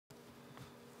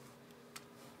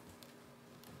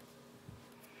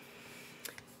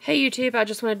Hey YouTube, I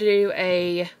just wanted to do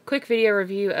a quick video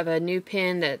review of a new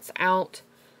pen that's out.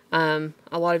 A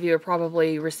lot of you are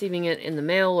probably receiving it in the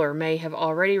mail or may have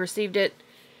already received it.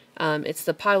 It's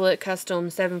the Pilot Custom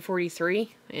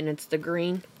 743 and it's the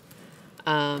green.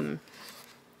 Wanted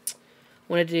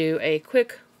to do a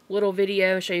quick little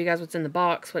video, show you guys what's in the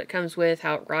box, what it comes with,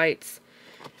 how it writes.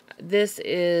 This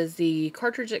is the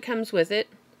cartridge that comes with it.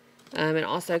 It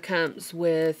also comes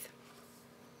with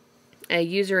a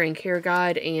user and care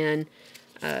guide and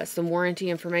some warranty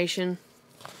information,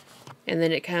 and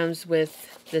then it comes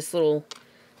with this little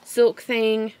silk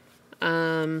thing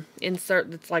insert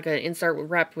that's like an insert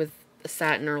wrapped with a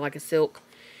satin or like a silk,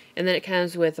 and then it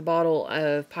comes with a bottle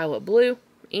of Pilot Blue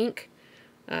ink,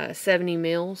 70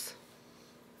 mils,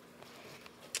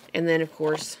 and then of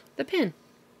course the pen.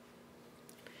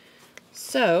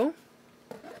 So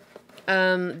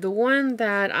the one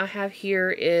that I have here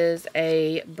is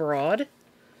a broad.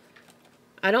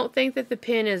 I don't think that the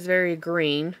pen is very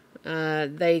green.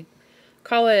 They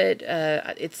call it,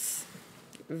 it's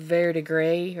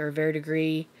Verdigris or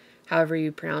Verdigris, however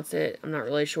you pronounce it. I'm not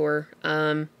really sure.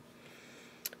 But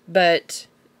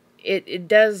it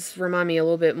does remind me a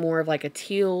little bit more of like a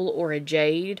teal or a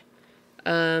jade,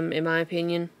 in my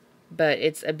opinion. But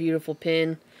it's a beautiful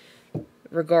pen,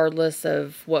 regardless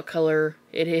of what color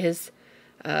it is.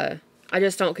 I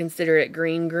just don't consider it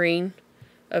green,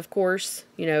 of course.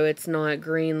 You know, it's not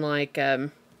green like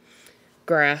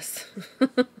grass.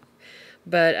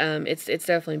 But it's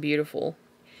definitely beautiful.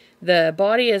 The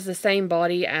body is the same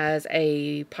body as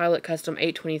a Pilot Custom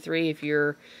 823, if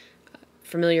you're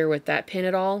familiar with that pen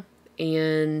at all.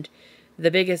 And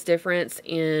the biggest difference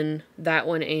in that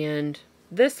one and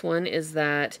this one is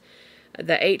that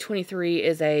the 823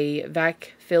 is a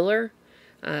vac filler.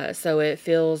 So it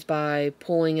fills by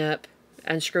pulling up,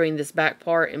 unscrewing this back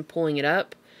part and pulling it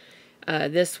up.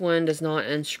 This one does not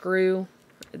unscrew.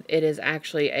 It is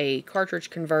actually a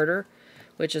cartridge converter,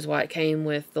 which is why it came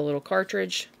with the little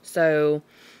cartridge. So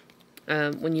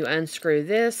when you unscrew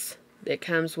this, it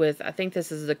comes with, I think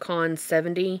this is the Con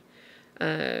 70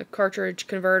 cartridge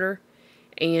converter,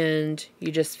 and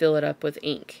you just fill it up with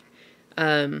ink.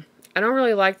 I don't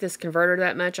really like this converter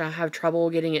that much. I have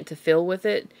trouble getting it to fill with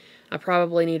it. I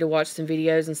probably need to watch some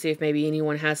videos and see if maybe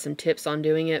anyone has some tips on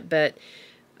doing it. But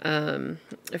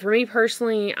for me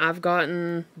personally, I've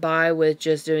gotten by with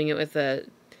just doing it with a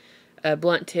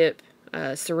blunt tip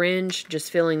syringe,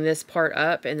 just filling this part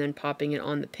up and then popping it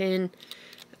on the pen.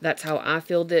 That's how I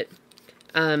filled it.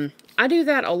 I do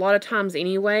that a lot of times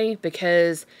anyway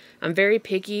because I'm very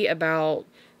picky about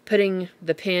putting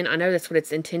the pen, I know that's what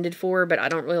it's intended for, but I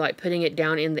don't really like putting it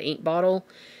down in the ink bottle.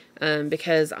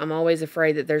 Because I'm always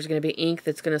afraid that there's going to be ink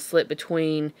that's going to slip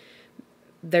between.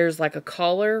 There's like a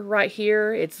collar right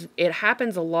here. It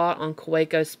happens a lot on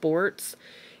Kaweco Sports.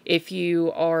 If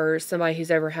you are somebody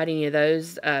who's ever had any of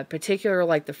those, particular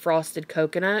like the frosted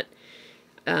coconut.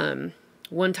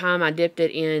 One time I dipped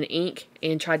it in ink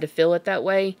and tried to fill it that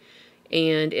way,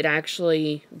 and it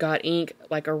actually got ink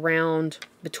like around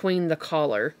between the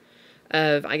collar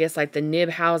of, I guess, like the nib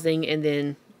housing and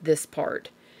then this part.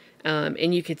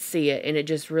 And you could see it, and it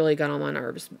just really got on my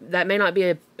nerves. That may not be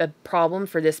a problem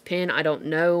for this pen. I don't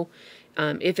know.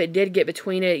 If it did get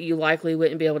between it, you likely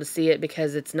wouldn't be able to see it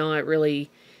because it's not really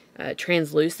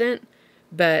translucent.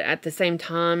 But at the same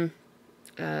time,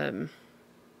 the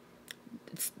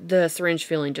syringe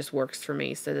filling just works for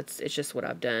me. So it's just what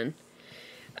I've done.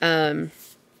 I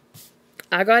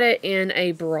got it in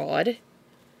a broad.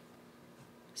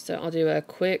 So I'll do a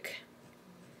quick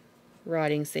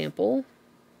writing sample.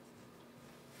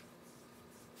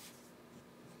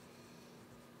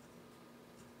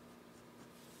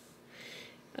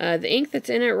 The ink that's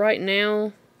in it right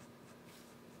now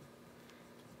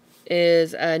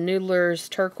is Noodler's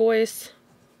Turquoise.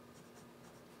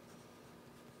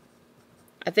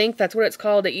 I think that's what it's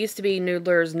called. It used to be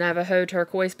Noodler's Navajo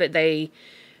Turquoise, but they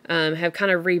have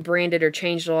kind of rebranded or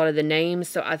changed a lot of the names.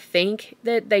 So I think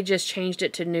that they just changed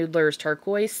it to Noodler's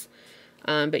Turquoise.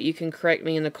 But you can correct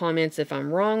me in the comments if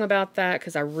I'm wrong about that,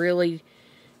 because I really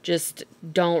just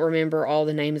don't remember all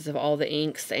the names of all the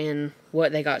inks and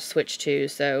what they got switched to,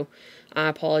 so I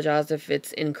apologize if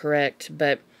it's incorrect.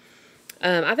 But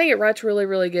I think it writes really,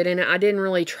 really good in it. I didn't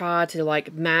really try to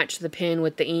like match the pen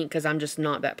with the ink because I'm just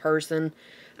not that person.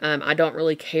 I don't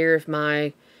really care if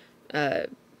my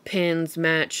pens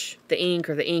match the ink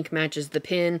or the ink matches the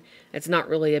pen. It's not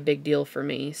really a big deal for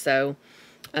me. So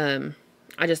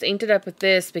I just inked it up with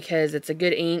this because it's a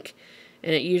good ink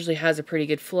and it usually has a pretty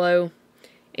good flow.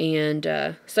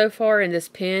 And so far in this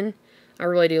pen, I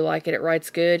really do like it. It writes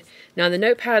good. Now, the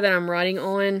notepad that I'm writing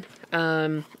on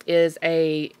is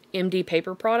a MD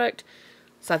paper product.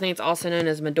 So I think it's also known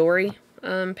as Midori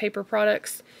paper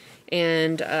products.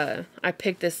 And I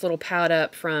picked this little pad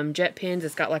up from Jet Pens.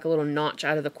 It's got like a little notch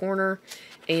out of the corner.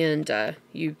 And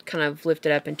you kind of lift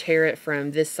it up and tear it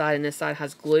from this side. And this side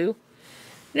has glue.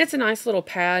 And it's a nice little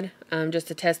pad just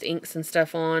to test inks and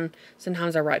stuff on.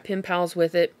 Sometimes I write pen pals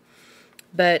with it.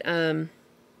 But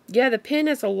yeah, the pen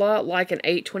is a lot like an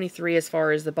 823 as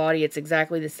far as the body. It's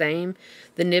exactly the same.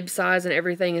 The nib size and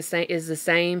everything is the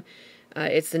same.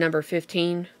 It's the number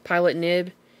 15 Pilot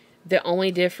nib. The only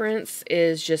difference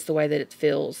is just the way that it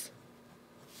feels.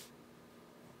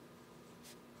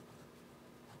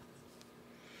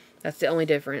 That's the only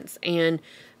difference. And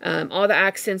all the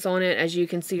accents on it, as you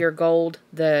can see, are gold.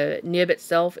 The nib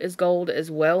itself is gold as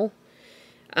well.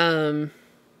 And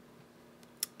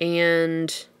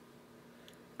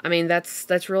I mean,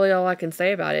 that's really all I can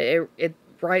say about it. It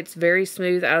writes very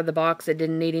smooth out of the box. It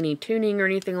didn't need any tuning or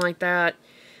anything like that.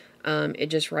 It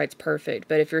just writes perfect.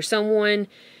 But if you're someone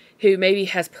who maybe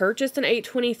has purchased an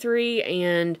 823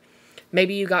 and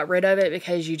maybe you got rid of it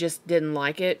because you just didn't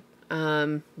like it,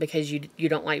 because you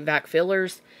don't like vac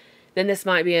fillers, then this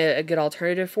might be a good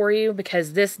alternative for you,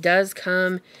 because this does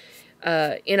come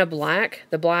in a black.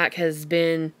 The black has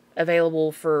been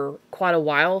available for quite a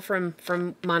while from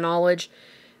my knowledge.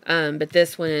 But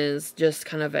this one is just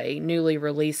kind of a newly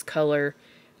released color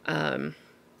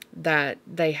that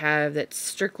they have that's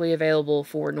strictly available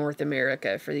for North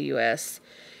America, for the US.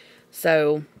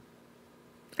 So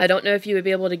I don't know if you would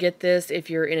be able to get this if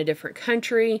you're in a different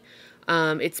country.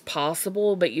 It's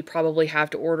possible, but you probably have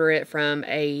to order it from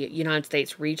a United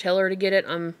States retailer to get it,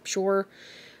 I'm sure.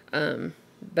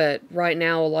 But right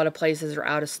now, a lot of places are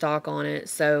out of stock on it,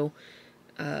 so,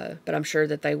 but I'm sure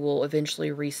that they will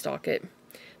eventually restock it.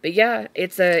 But yeah,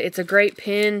 it's a great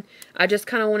pen. I just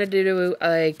kind of wanted to do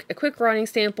a quick writing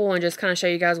sample and just kind of show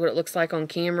you guys what it looks like on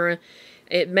camera.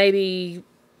 It maybe,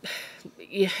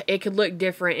 it could look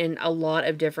different in a lot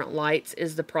of different lights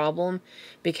is the problem,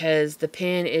 because the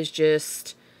pen is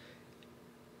just,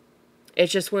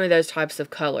 it's just one of those types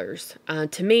of colors.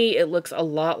 To me, it looks a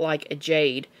lot like a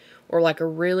jade, or like a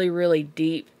really, really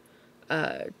deep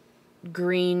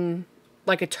green,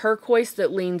 like a turquoise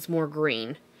that leans more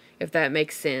green, if that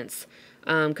makes sense.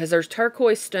 Because there's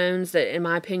turquoise stones that, in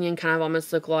my opinion, kind of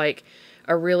almost look like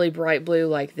a really bright blue,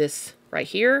 like this right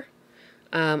here.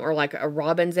 Or like a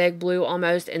robin's egg blue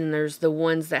almost. And there's the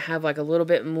ones that have like a little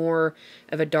bit more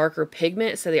of a darker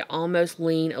pigment, so they almost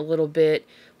lean a little bit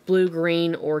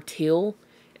blue-green or teal.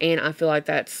 And I feel like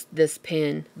that's this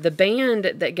pen. The band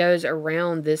that goes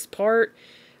around this part,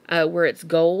 where it's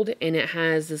gold, and it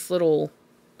has this little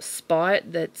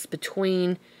spot that's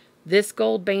between this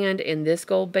gold band and this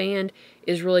gold band,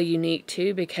 is really unique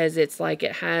too, because it's like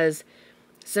it has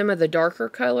some of the darker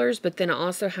colors, but then it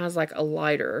also has like a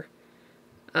lighter,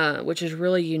 which is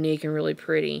really unique and really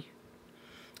pretty.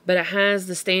 But it has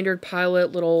the standard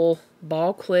Pilot little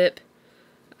ball clip,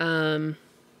 and,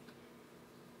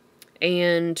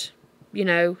 you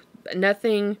know,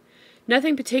 nothing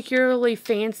particularly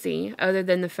fancy, other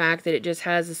than the fact that it just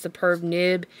has a superb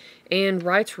nib and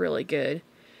writes really good.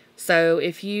 So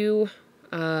if you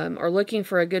are looking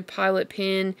for a good Pilot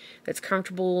pen that's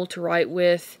comfortable to write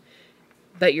with,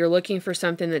 but you're looking for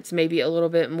something that's maybe a little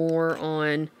bit more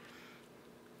on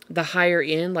the higher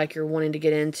end, like you're wanting to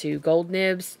get into gold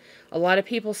nibs, a lot of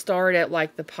people start at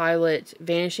like the Pilot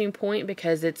Vanishing Point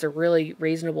because it's a really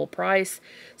reasonable price.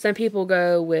 Some people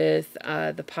go with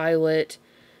the Pilot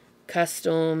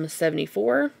Custom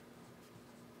 74.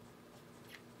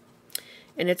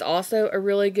 And it's also a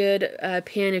really good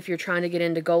pen if you're trying to get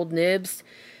into gold nibs.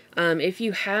 If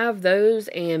you have those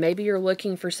and maybe you're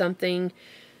looking for something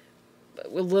a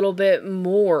little bit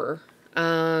more,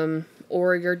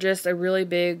 or you're just a really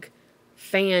big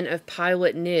fan of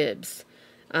Pilot nibs,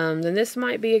 then this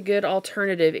might be a good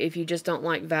alternative if you just don't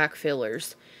like vac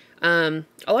fillers. A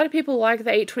lot of people like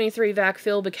the 823 vac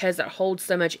fill because it holds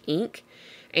so much ink,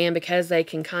 and because they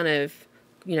can kind of,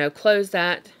 you know, close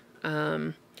that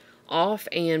off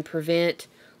and prevent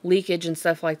leakage and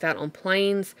stuff like that on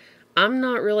planes. I'm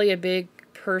not really a big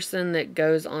person that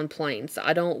goes on planes, so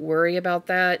I don't worry about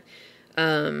that.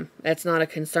 That's not a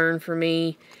concern for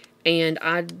me, and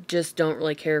I just don't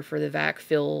really care for the vac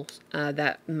fill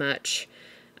that much.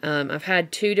 I've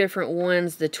had two different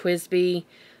ones, the TWSBI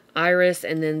Iris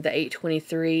and then the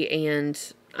 823,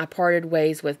 and I parted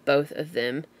ways with both of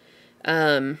them.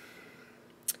 I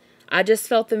just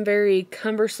felt them very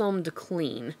cumbersome to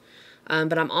clean.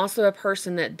 But I'm also a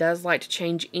person that does like to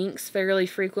change inks fairly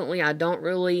frequently. I don't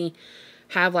really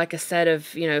have like a set of,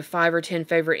 5 or 10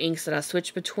 favorite inks that I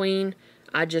switch between.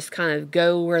 I just kind of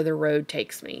go where the road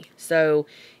takes me. So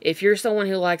if you're someone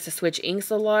who likes to switch inks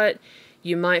a lot,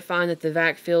 you might find that the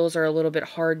vac fills are a little bit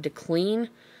hard to clean,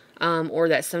 or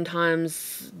that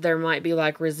sometimes there might be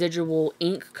like residual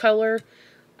ink color.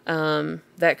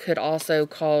 That could also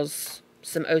cause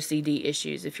some OCD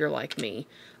issues if you're like me.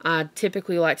 I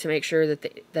typically like to make sure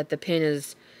that the pen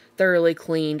is thoroughly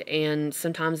cleaned, and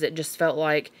sometimes it just felt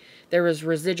like there was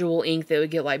residual ink that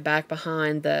would get like back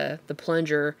behind the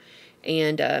plunger,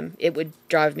 and it would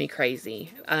drive me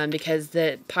crazy, because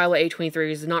the Pilot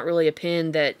A23 is not really a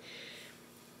pen that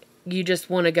you just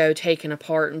want to go taking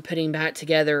apart and putting back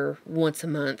together once a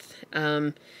month.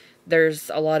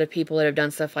 There's a lot of people that have done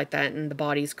stuff like that, and the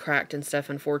body's cracked and stuff,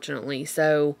 unfortunately.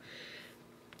 So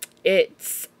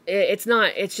it's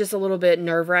just a little bit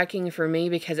nerve-wracking for me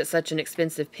because it's such an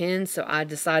expensive pen. So I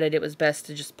decided it was best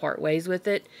to just part ways with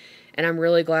it, and I'm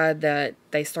really glad that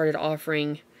they started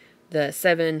offering the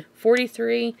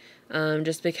 743,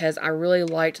 just because I really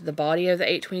liked the body of the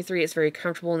 823. It's very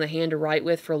comfortable in the hand to write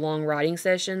with for long writing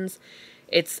sessions.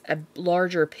 It's a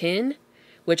larger pen,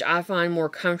 which I find more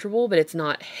comfortable, but it's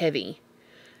not heavy.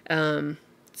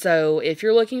 So if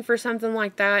you're looking for something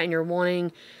like that and you're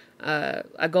wanting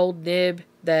a gold nib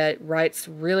that writes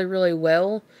really, really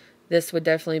well, this would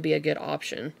definitely be a good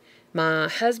option. My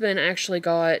husband actually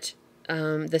got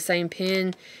the same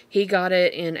pen. He got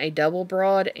it in a double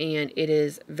broad, and it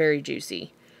is very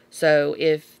juicy. So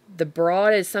if the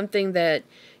broad is something that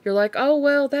you're like, oh,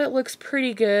 well, that looks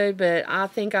pretty good, but I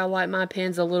think I like my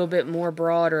pens a little bit more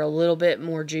broad or a little bit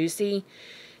more juicy,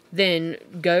 then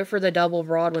go for the double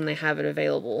broad when they have it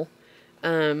available.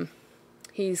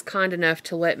 He's kind enough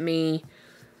to let me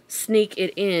sneak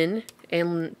it in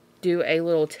and do a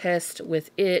little test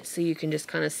with it so you can just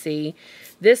kind of see.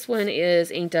 This one is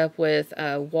inked up with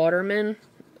Waterman.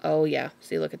 Oh, yeah.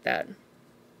 See, look at that.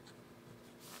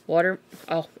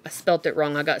 Oh, I spelt it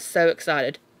wrong. I got so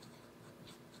excited.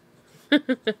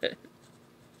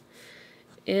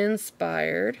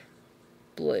 Inspired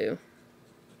Blue.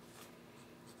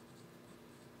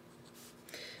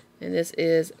 And this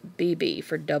is BB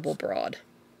for double broad.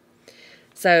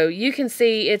 So you can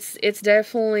see it's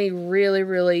definitely really,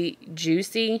 really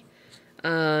juicy.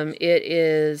 It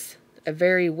is a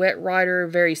very wet writer,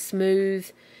 very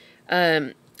smooth.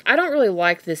 I don't really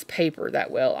like this paper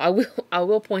that well. I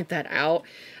will point that out.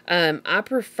 I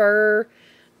prefer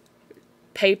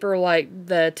paper like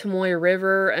the Tomoe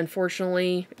River.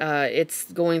 Unfortunately,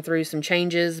 it's going through some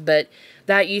changes, but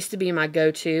that used to be my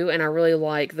go-to, and I really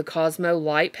like the Cosmo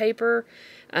Light paper.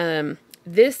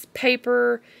 This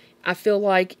paper, I feel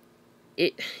like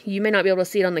you may not be able to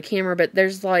see it on the camera, but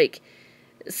there's like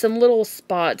some little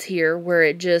spots here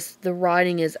where the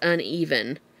writing is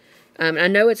uneven. I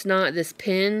know it's not this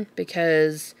pen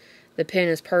because the pen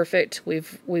is perfect.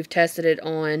 We've tested it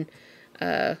on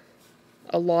a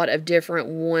lot of different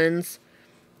ones.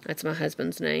 That's my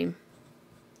husband's name.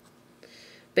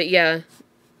 But yeah,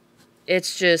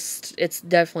 it's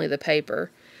definitely the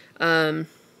paper. I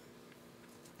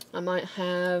might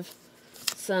have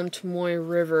some Tomoe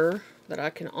River that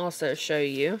I can also show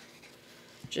you,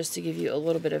 just to give you a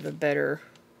little bit of a better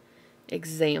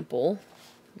example.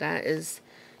 That is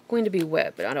going to be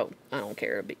wet, but I don't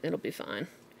care. It'll be fine.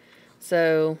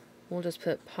 So we'll just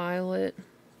put Pilot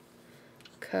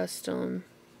Custom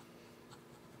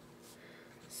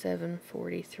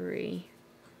 743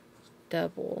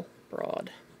 double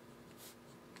broad.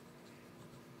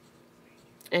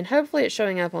 And hopefully it's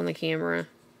showing up on the camera,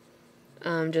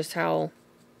 just how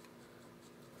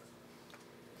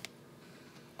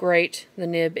great the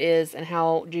nib is and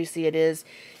how juicy it is.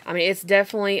 I mean, it's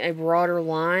definitely a broader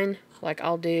line. Like,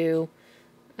 I'll do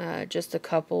just a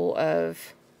couple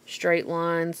of straight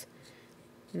lines,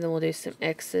 and then we'll do some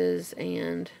X's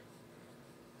and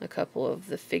a couple of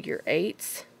the figure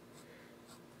eights.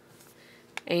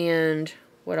 And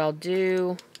what I'll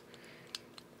do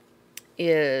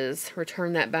is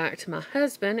return that back to my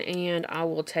husband, and I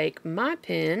will take my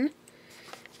pen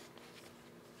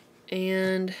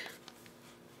and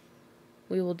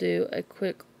we will do a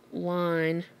quick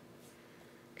line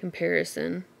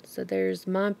comparison. So there's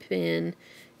my pen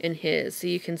and his. So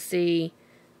you can see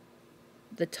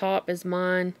the top is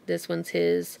mine, this one's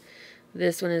his,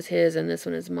 this one is his, and this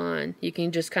one is mine. You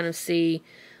can just kind of see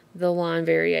the line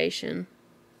variation.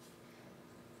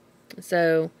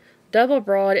 So double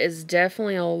broad is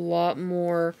definitely a lot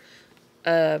more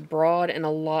broad and a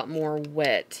lot more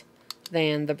wet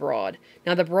than the broad.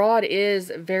 Now the broad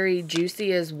is very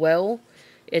juicy as well.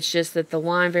 It's just that the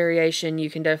line variation, you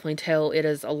can definitely tell it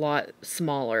is a lot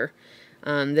smaller.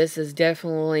 This is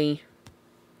definitely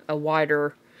a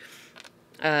wider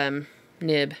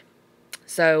nib.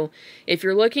 So if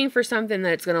you're looking for something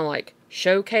that's going to like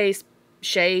showcase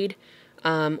shade,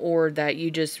 or that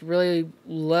you just really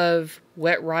love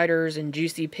wet riders and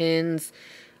juicy pins,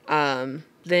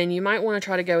 then you might want to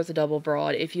try to go with the double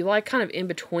broad. If you like kind of in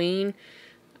between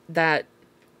that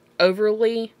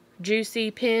overly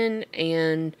juicy pin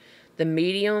and the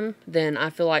medium, then I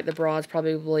feel like the broad's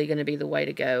probably going to be the way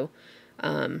to go.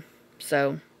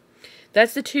 So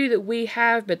that's the two that we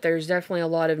have, but there's definitely a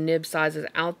lot of nib sizes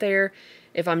out there.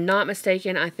 If I'm not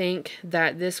mistaken, I think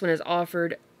that this one is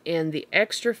offered in the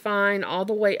extra fine all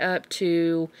the way up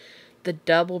to the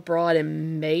double broad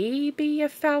and maybe a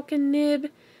falcon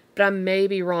nib, but I may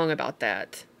be wrong about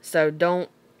that. So don't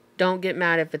get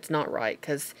mad if it's not right,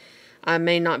 because I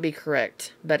may not be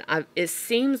correct. But it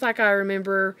seems like I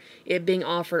remember it being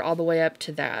offered all the way up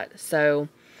to that. So,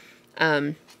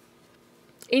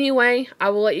 anyway, I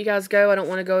will let you guys go. I don't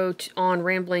want to go on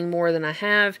rambling more than I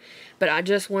have, but I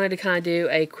just wanted to kind of do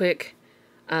a quick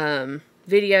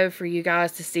video for you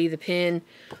guys to see the pin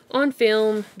on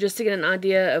film, just to get an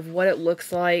idea of what it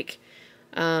looks like.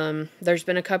 There's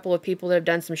been a couple of people that have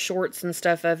done some shorts and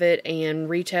stuff of it, and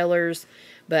retailers,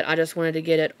 but I just wanted to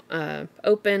get it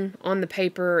open on the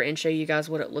paper and show you guys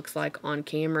what it looks like on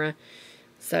camera.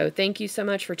 So thank you so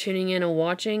much for tuning in and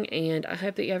watching, and I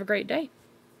hope that you have a great day.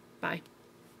 Bye.